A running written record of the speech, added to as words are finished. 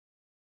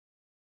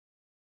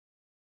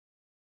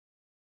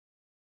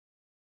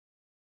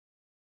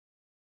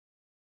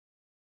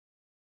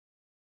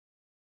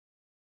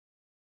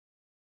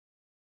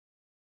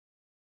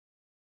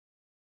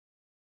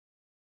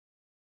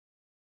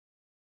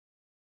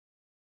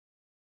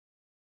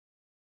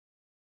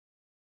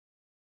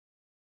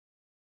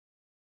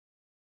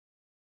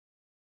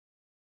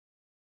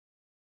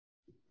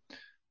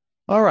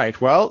All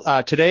right.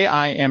 Well, today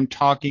I am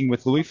talking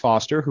with Louis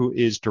Foster, who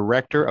is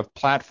Director of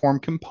Platform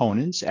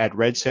Components at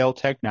Red Sail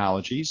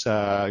Technologies.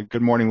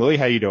 Good morning, Louis.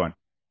 How you doing?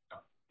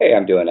 Hey,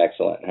 I'm doing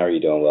excellent. How are you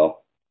doing,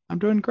 Will? I'm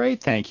doing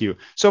great, thank you.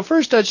 So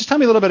first, just tell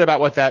me a little bit about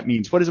what that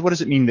means. What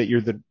does it mean that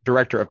you're the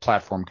Director of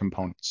Platform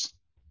Components?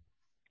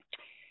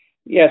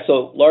 Yeah,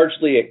 so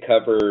largely it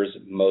covers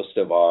most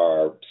of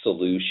our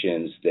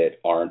solutions that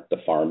aren't the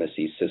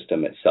pharmacy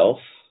system itself.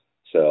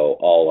 So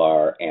all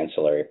our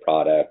ancillary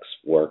products,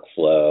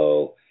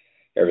 workflow,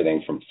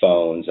 everything from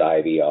phones,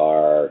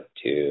 IVR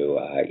to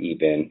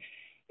even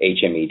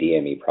HME,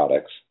 DME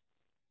products.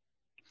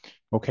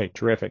 Okay,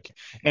 terrific.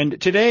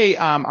 And today,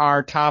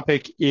 our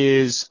topic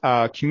is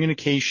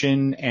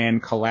communication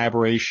and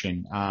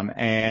collaboration.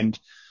 And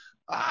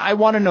I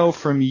want to know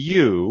from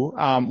you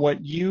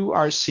what you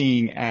are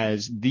seeing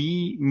as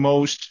the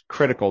most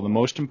critical, the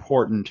most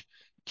important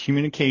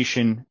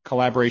communication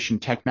collaboration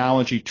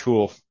technology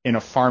tool in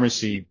a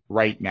pharmacy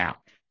right now.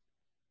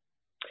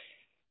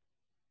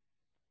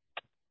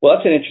 Well,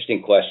 that's an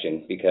interesting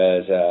question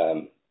because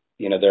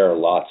there are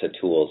lots of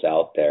tools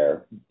out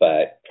there,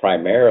 but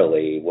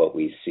primarily what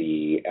we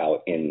see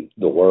out in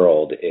the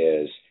world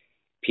is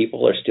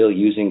people are still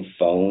using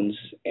phones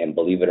and,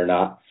 believe it or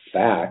not,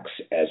 fax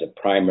as a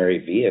primary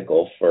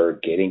vehicle for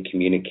getting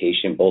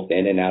communication both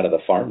in and out of the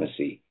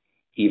pharmacy,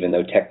 even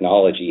though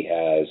technology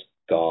has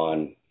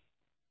gone,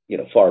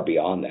 far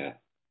beyond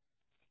that.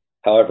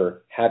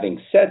 However,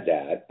 having said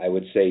that, I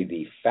would say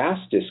the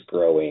fastest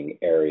growing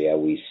area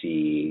we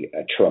see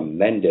a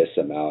tremendous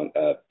amount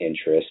of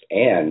interest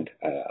and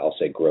I'll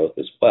say growth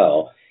as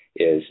well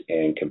is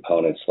in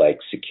components like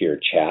secure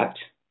chat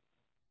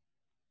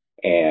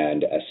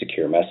and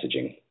secure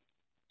messaging.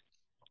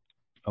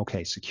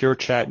 Okay, secure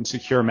chat and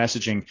secure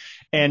messaging.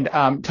 And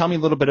tell me a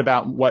little bit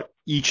about what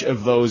each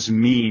of those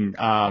mean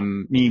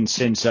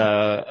since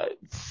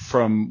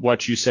from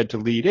what you said to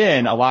lead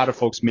in, a lot of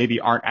folks maybe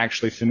aren't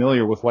actually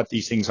familiar with what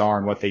these things are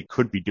and what they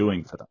could be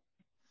doing for them.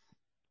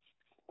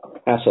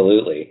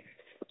 Absolutely.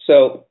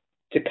 So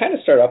to kind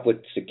of start off with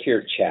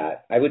secure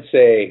chat, I would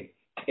say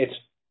it's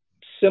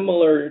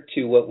similar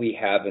to what we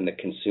have in the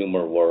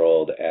consumer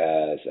world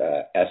as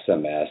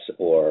SMS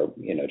or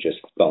just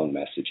phone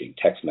messaging,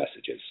 text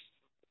messages.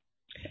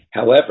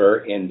 However,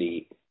 in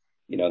the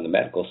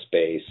medical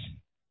space,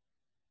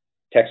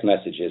 text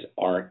messages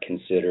aren't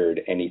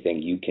considered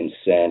anything you can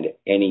send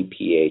any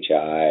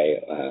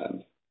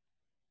PHI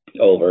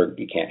over.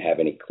 You can't have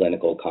any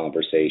clinical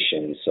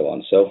conversations, so on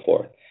and so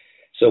forth.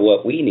 So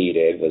what we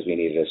needed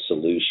a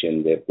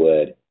solution that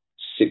would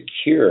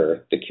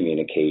secure the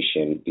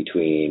communication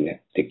between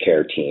the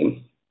care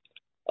team,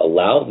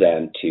 allow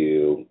them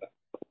to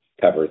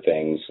cover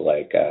things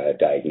like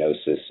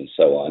diagnosis and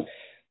so on,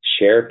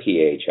 share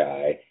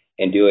PHI,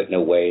 and do it in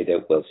a way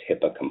that was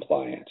HIPAA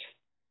compliant.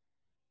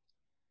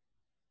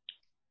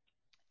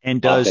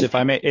 And does, Often, if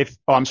I may,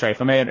 I'm sorry,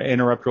 if I may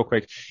interrupt real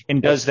quick,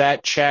 and does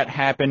that chat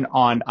happen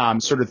on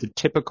sort of the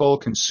typical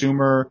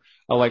consumer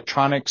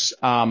electronics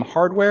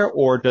hardware,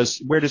 or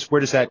where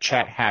does that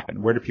chat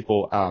happen? Where do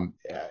people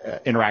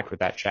interact with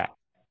that chat?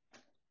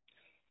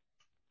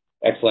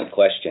 excellent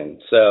question.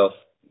 So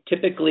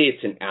typically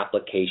it's an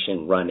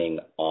application running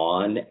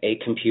on a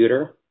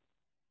computer.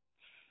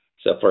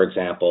 So for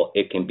example,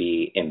 it can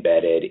be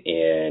embedded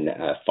in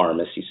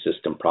pharmacy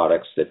system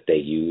products that they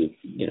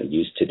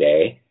use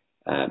today.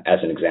 As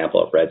an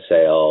example, at Red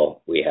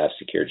Sail, we have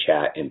secure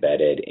chat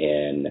embedded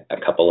in a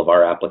couple of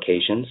our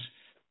applications.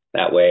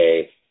 That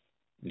way,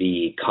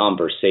 the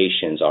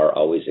conversations are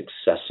always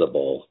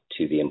accessible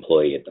to the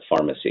employee at the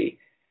pharmacy.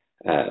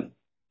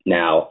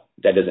 Now,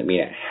 that doesn't mean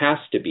it has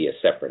to be a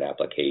separate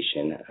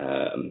application.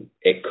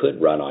 It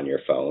could run on your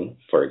phone,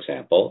 for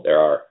example. There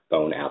are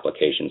phone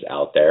applications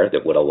out there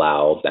that would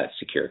allow that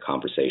secure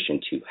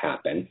conversation to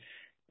happen.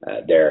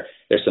 There's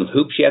some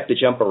hoops you have to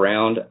jump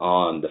around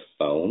on the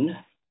phone.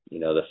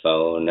 The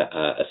phone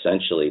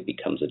essentially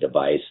becomes a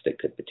device that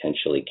could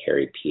potentially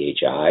carry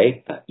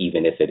PHI,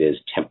 even if it is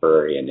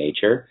temporary in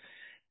nature.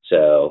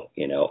 So,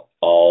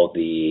 all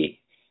the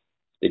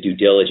due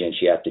diligence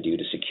you have to do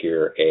to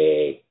secure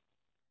a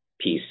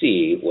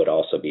PC would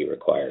also be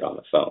required on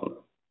the phone.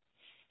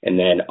 And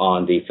then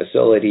on the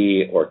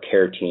facility or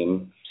care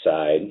team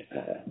side,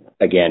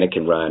 again, it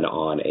can run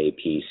on a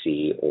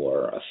PC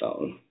or a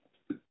phone.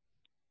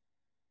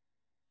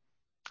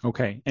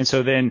 Okay.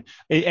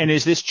 And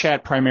is this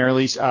chat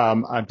primarily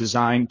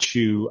designed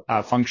to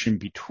function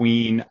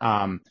between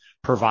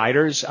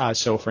providers?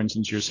 So, for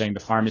instance, you're saying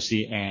the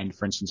pharmacy and,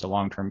 for instance, a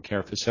long-term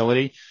care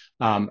facility.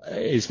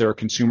 Is there a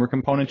consumer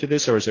component to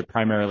this, or is it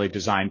primarily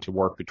designed to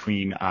work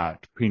between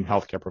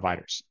healthcare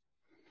providers?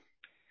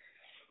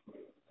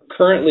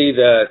 Currently,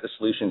 the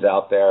solutions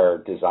out there are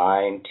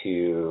designed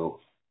to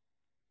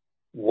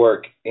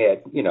work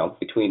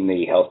between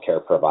the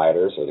healthcare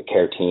providers or the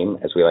care team,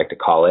 as we like to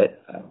call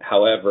it.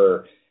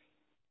 However,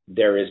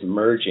 there is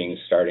merging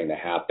starting to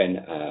happen.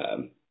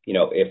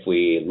 If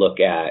we look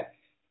at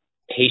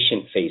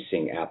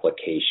patient-facing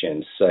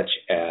applications such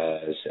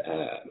as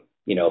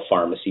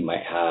pharmacy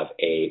might have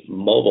a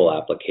mobile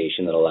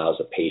application that allows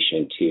a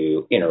patient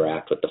to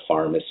interact with the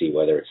pharmacy,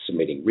 whether it's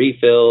submitting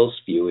refills,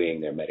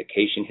 viewing their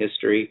medication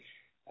history.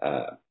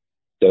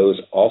 Those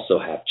also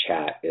have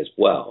chat as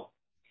well.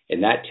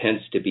 And that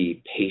tends to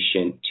be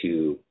patient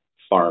to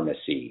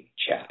pharmacy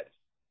chat,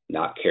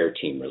 not care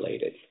team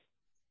related.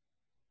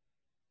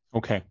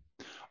 Okay.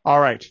 All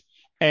right.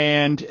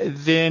 And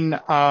then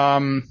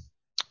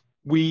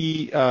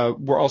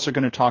we're also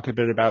going to talk a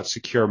bit about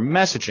secure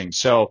messaging.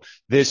 So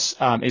this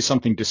is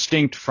something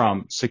distinct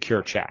from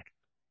secure chat.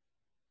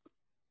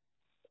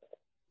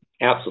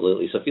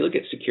 Absolutely. So if you look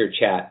at secure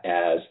chat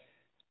as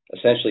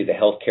essentially the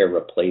healthcare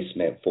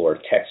replacement for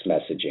text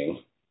messaging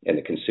in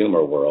the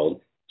consumer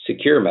world,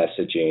 secure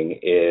messaging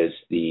is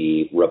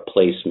the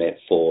replacement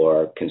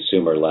for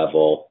consumer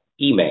level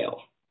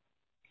email.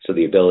 So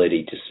the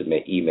ability to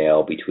submit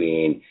email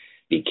between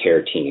the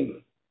care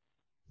team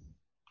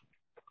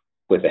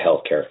with a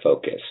healthcare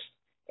focus.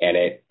 And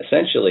it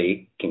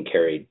essentially can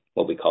carry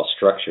what we call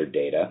structured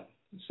data.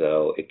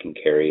 So it can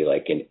carry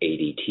like an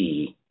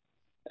ADT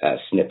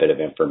snippet of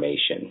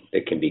information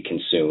that can be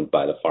consumed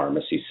by the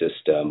pharmacy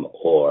system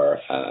or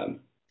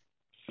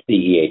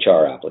the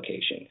EHR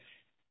application.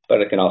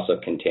 But it can also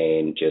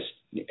contain just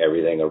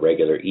everything a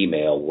regular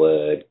email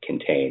would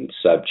contain: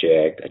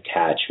 subject,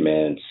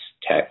 attachments,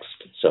 text,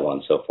 so on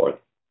and so forth.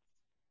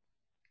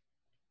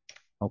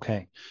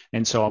 Okay.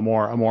 And so a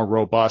more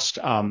robust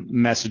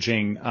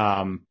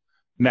messaging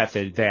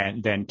method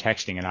than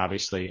texting. And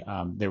obviously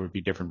there would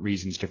be different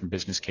reasons, different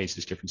business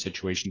cases, different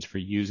situations for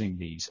using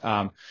these.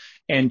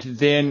 And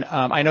then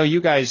I know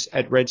you guys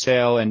at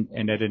RedSale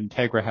and at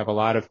Integra have a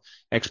lot of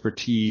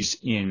expertise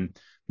in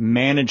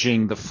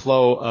managing the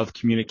flow of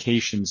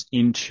communications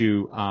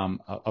into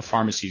a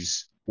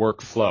pharmacy's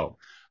workflow.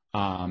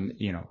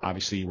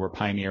 Obviously you were a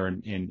pioneer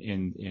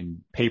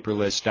in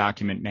paperless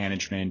document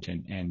management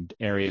and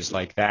areas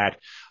like that.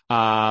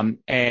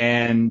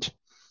 And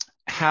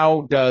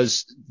how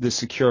does the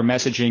secure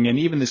messaging and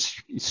even the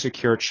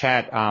secure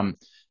chat,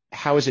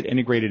 how is it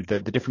integrated,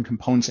 the different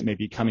components that may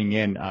be coming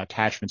in,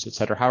 attachments, et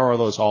cetera? How are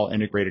those all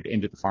integrated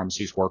into the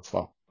pharmacy's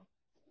workflow?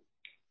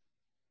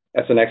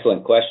 That's an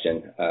excellent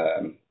question.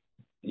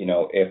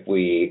 If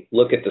we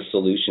look at the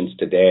solutions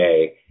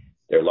today,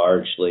 they're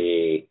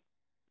largely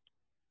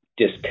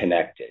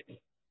disconnected.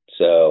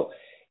 So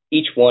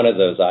each one of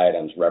those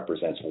items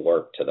represents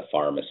work to the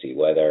pharmacy,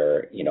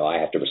 whether, I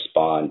have to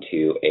respond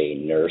to a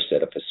nurse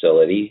at a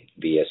facility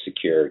via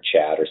secure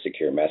chat or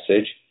secure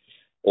message,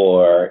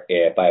 or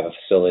if I have a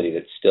facility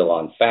that's still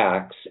on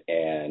fax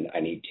and I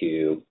need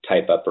to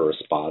type up a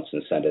response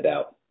and send it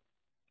out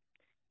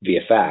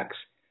via fax.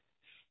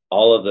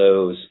 All of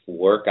those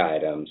work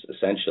items,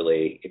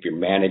 essentially, if you're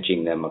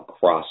managing them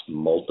across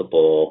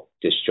multiple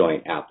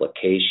disjoint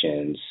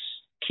applications,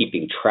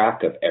 keeping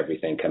track of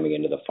everything coming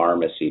into the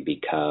pharmacy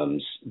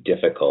becomes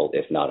difficult,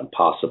 if not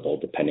impossible,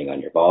 depending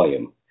on your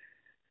volume.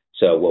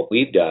 So what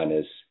we've done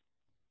is,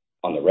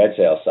 on the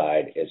RedSale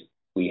side, is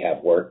we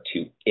have worked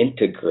to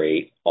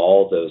integrate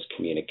all those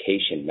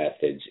communication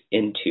methods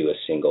into a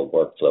single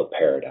workflow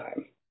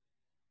paradigm.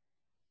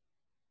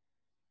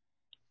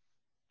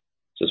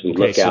 So as we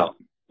look out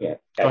at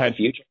the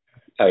future,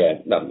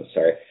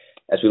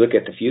 as we look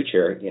at the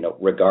future,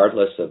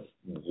 regardless of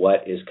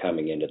what is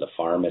coming into the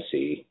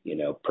pharmacy,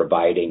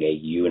 providing a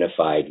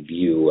unified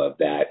view of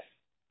that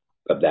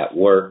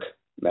work,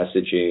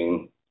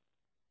 messaging,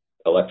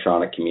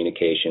 electronic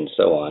communication,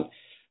 so on,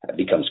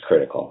 becomes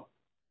critical.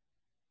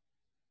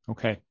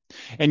 Okay.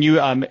 And you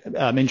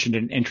mentioned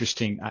an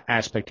interesting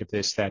aspect of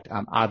this, that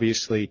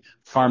obviously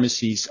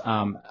pharmacies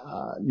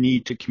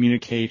need to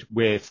communicate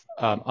with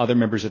other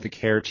members of the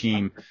care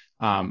team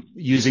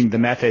using the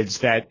methods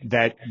that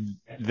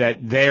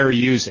they're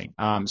using.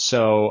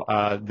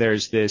 So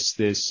there's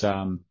this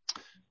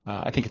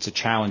I think it's a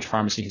challenge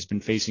pharmacy has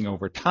been facing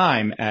over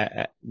time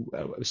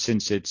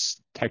since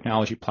its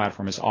technology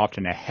platform is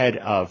often ahead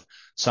of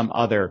some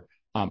other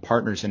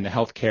partners in the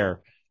healthcare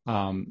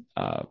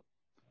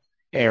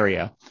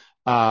area.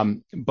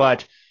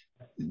 But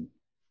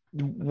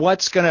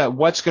what's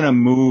gonna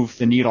move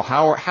the needle?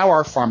 How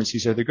are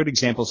pharmacies? Are there good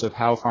examples of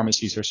how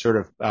pharmacies are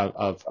sort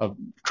of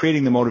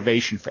creating the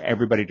motivation for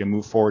everybody to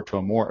move forward to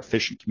a more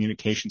efficient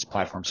communications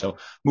platform? So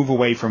move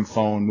away from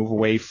phone, move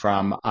away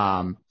from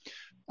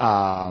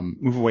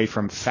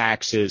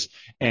faxes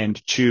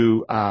and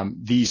to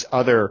these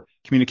other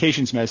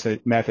communications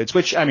methods,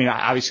 which, I mean,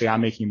 obviously I'm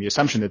making the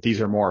assumption that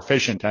these are more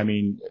efficient. I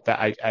mean,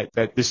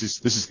 that this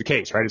is the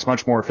case, right? It's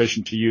much more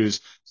efficient to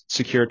use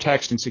secure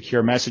text and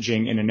secure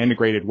messaging in an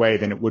integrated way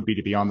than it would be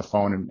to be on the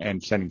phone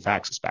and sending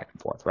faxes back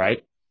and forth,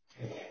 right?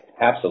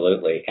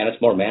 Absolutely. And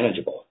it's more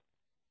manageable.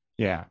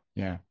 Yeah.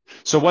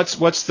 So what's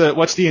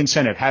the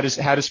incentive? How does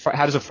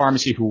a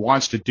pharmacy who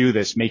wants to do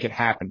this make it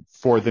happen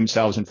for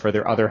themselves and for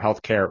their other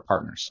healthcare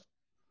partners?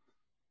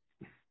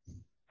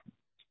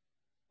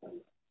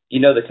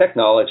 The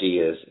technology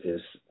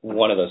is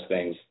one of those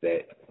things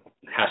that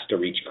has to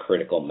reach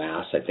critical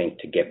mass, I think,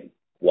 to get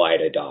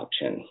wide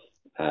adoption.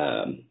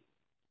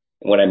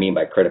 What I mean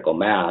by critical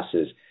mass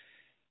is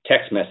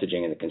text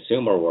messaging in the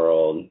consumer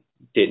world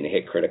didn't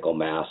hit critical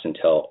mass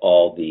until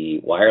all the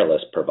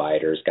wireless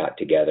providers got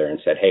together and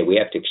said, hey, we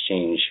have to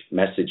exchange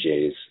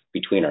messages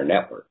between our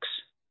networks.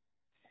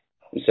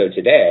 And so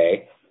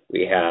today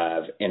we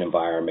have an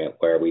environment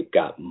where we've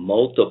got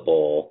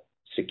multiple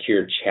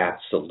secure chat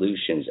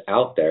solutions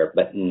out there,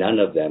 but none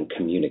of them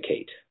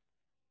communicate.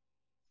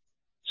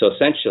 So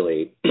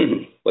essentially,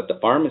 what the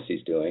pharmacy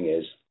is doing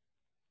is,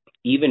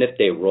 even if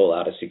they roll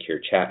out a secure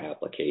chat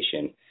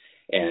application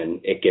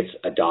and it gets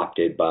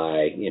adopted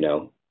by,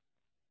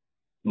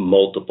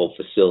 multiple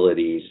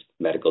facilities,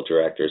 medical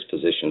directors,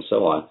 physicians,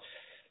 so on,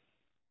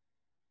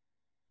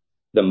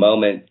 the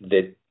moment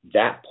that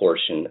that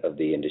portion of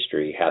the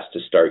industry has to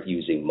start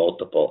using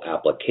multiple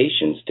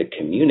applications to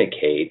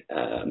communicate,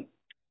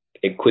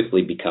 it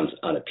quickly becomes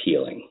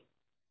unappealing.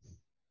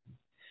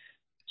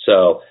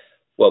 So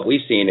what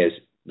we've seen is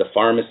the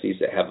pharmacies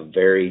that have a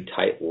very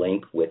tight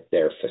link with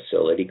their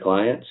facility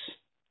clients,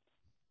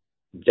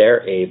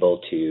 they're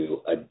able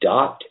to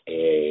adopt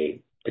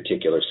a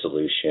particular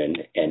solution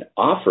and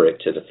offer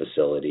it to the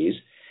facilities.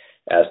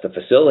 As the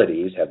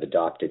facilities have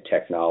adopted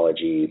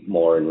technology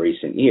more in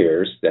recent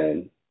years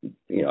than,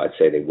 I'd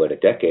say they would a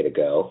decade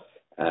ago,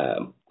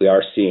 we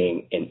are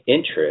seeing an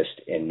interest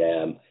in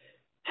them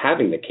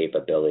having the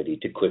capability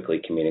to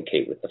quickly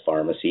communicate with the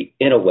pharmacy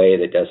in a way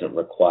that doesn't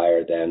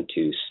require them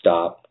to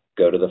stop,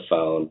 go to the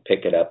phone,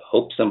 pick it up,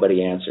 hope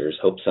somebody answers,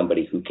 hope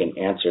somebody who can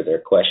answer their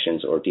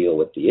questions or deal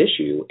with the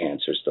issue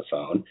answers the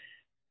phone,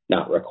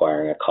 not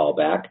requiring a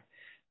callback.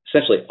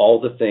 Essentially,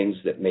 all the things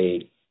that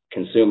made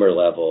consumer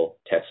level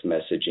text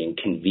messaging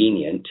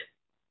convenient,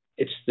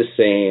 it's the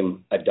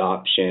same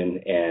adoption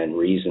and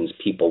reasons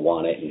people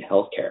want it in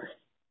healthcare.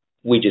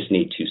 We just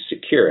need to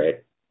secure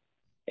it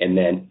and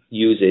then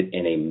use it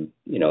in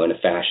a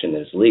fashion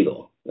that is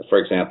legal. For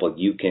example,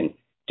 you can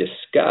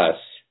discuss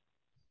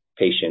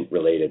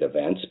patient-related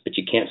events, but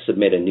you can't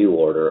submit a new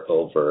order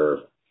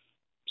over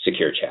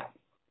secure chat.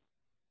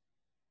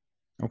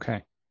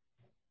 Okay.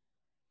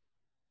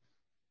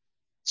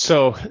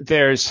 So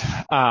there's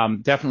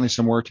definitely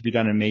some work to be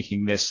done in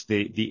making this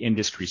the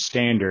industry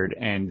standard,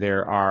 and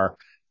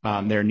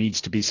there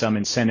needs to be some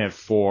incentive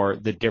for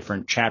the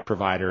different chat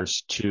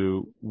providers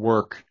to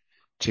work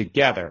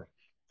together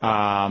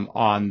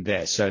on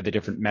this, the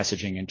different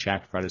messaging and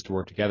chat providers to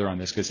work together on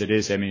this, because it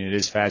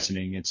is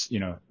fascinating. It's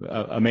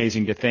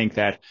amazing to think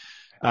that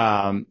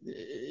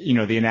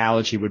the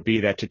analogy would be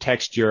that to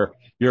text your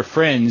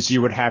friends,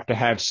 you would have to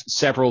have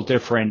several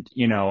different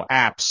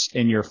apps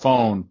in your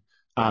phone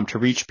to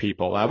reach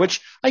people, which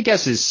I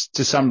guess is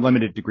to some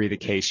limited degree the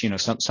case.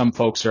 Some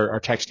folks are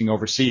texting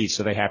overseas,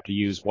 so they have to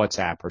use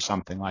WhatsApp or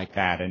something like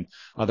that, and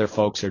other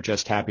folks are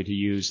just happy to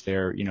use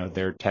their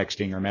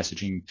texting or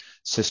messaging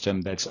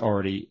system that's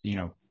already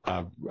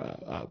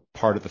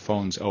part of the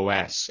phone's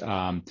OS.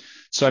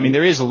 So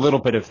there is a little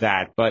bit of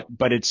that, but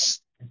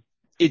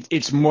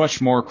it's much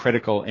more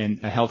critical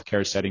in a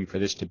healthcare setting for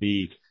this to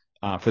be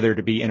for there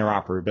to be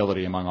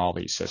interoperability among all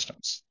these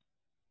systems.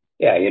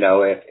 Yeah,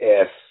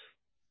 if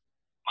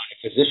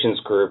my physician's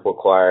group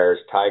requires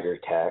Tiger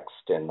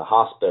Text and the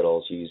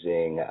hospital's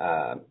using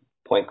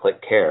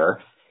point-click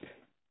care,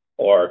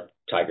 or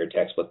Tiger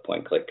Text with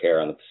point-click care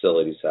on the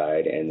facility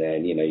side, and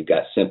then you've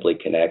got Simply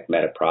Connect,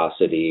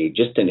 Metaprosity,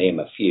 just to name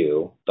a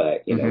few,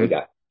 but we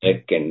got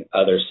Nick and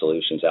other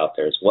solutions out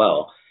there as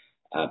well.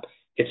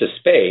 It's a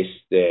space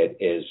that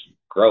is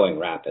growing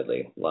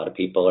rapidly. A lot of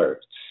people are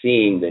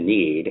seeing the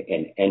need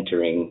and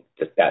entering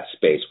that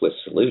space with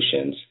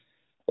solutions.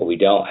 What we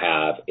don't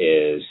have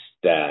is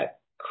that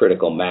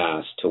critical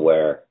mass to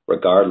where,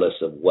 regardless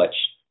of which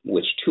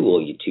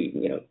tool you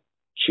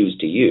choose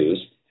to use,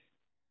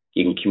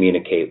 you can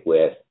communicate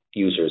with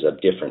users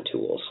of different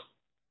tools.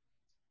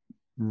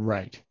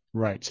 Right.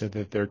 So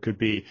that there could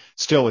be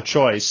still a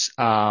choice,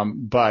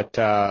 but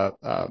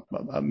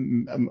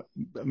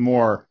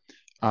more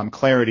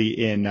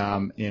clarity in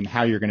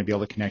how you're going to be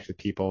able to connect with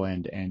people,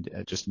 and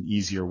just an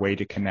easier way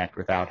to connect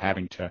without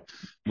having to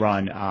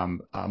run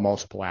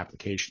multiple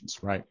applications.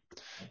 Right.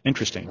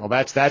 Interesting. Well,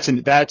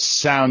 that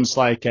sounds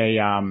like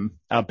a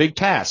big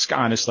task.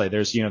 Honestly,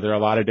 there are a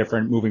lot of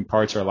different moving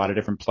parts, or a lot of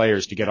different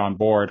players to get on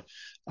board,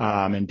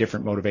 and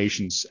different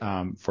motivations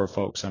for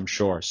folks, I'm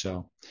sure.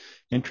 So.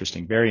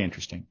 Interesting. Very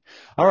interesting.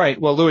 All right.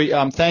 Well, Louis,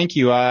 thank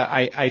you.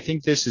 I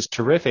think this is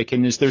terrific.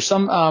 And is there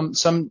some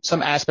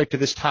aspect to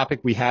this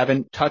topic we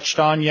haven't touched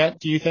on yet,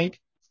 do you think?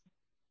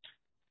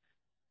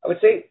 I would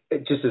say,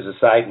 just as a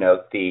side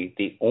note,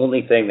 the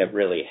only thing that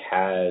really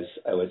has,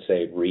 I would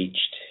say,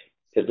 reached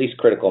at least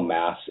critical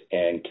mass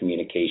and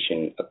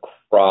communication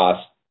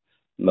across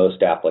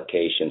most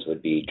applications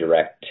would be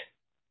direct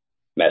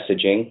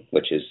messaging,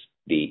 which is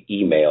the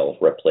email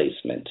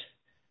replacement.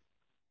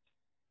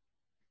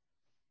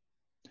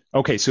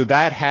 Okay, so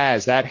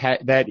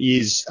that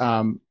is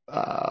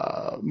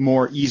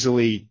more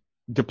easily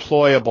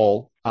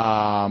deployable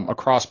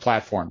across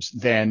platforms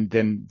than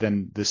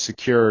the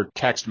secure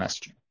text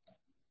messaging.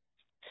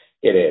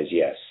 It is,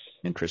 yes.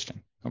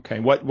 Interesting. Okay,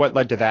 what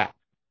led to that?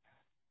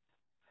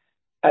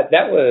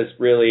 That was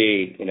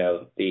really,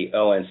 the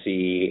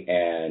ONC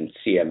and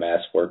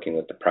CMS working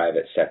with the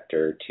private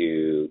sector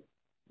to,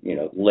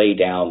 lay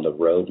down the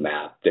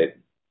roadmap that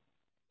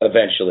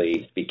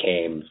eventually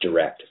became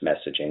direct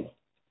messaging.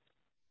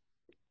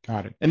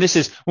 Got it. And this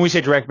is when we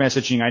say direct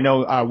messaging. I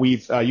know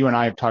you and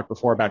I have talked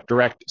before about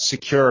direct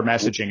secure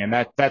messaging, and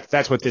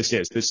that's what this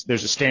is.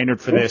 There's a standard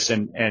for this,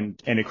 and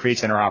it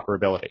creates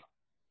interoperability.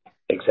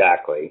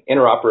 Exactly.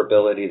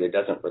 Interoperability that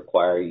doesn't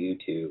require you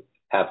to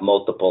have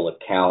multiple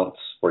accounts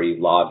where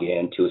you log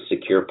in to a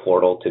secure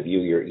portal to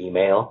view your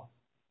email.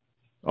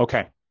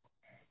 Okay.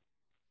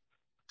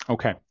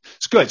 Okay,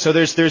 it's good. So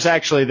there's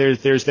actually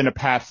there's been a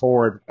path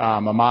forward, a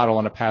model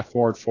and a path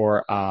forward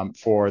for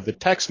the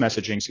text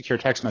messaging, secure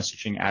text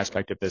messaging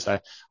aspect of this.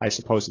 I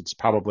suppose it's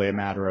probably a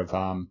matter of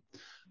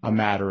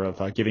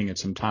giving it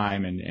some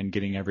time and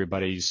getting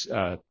everybody's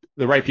the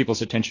right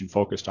people's attention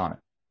focused on it.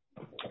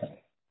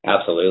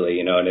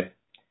 Absolutely. And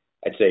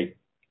I'd say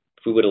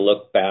if we would have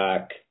looked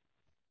back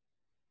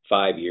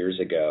 5 years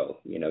ago,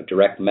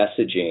 direct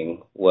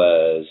messaging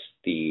was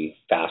the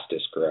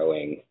fastest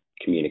growing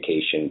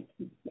communication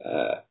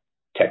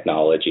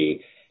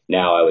technology.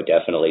 Now I would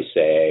definitely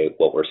say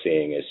what we're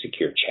seeing is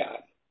secure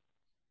chat.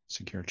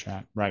 Secure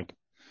chat, right,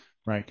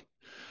 right.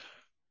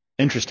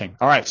 Interesting.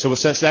 All right, so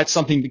that's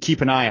something to keep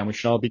an eye on. We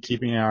should all be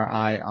keeping our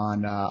eye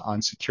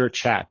on secure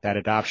chat, that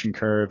adoption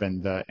curve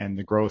and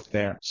the growth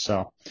there.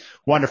 So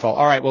wonderful.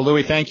 All right, well,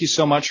 Louis, thank you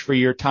so much for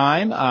your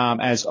time.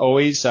 As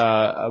always,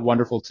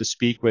 wonderful to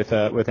speak with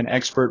an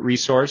expert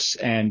resource,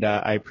 and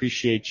I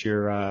appreciate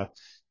your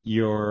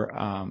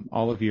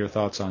all of your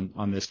thoughts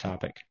on this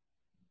topic.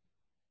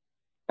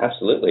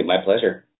 Absolutely, my pleasure.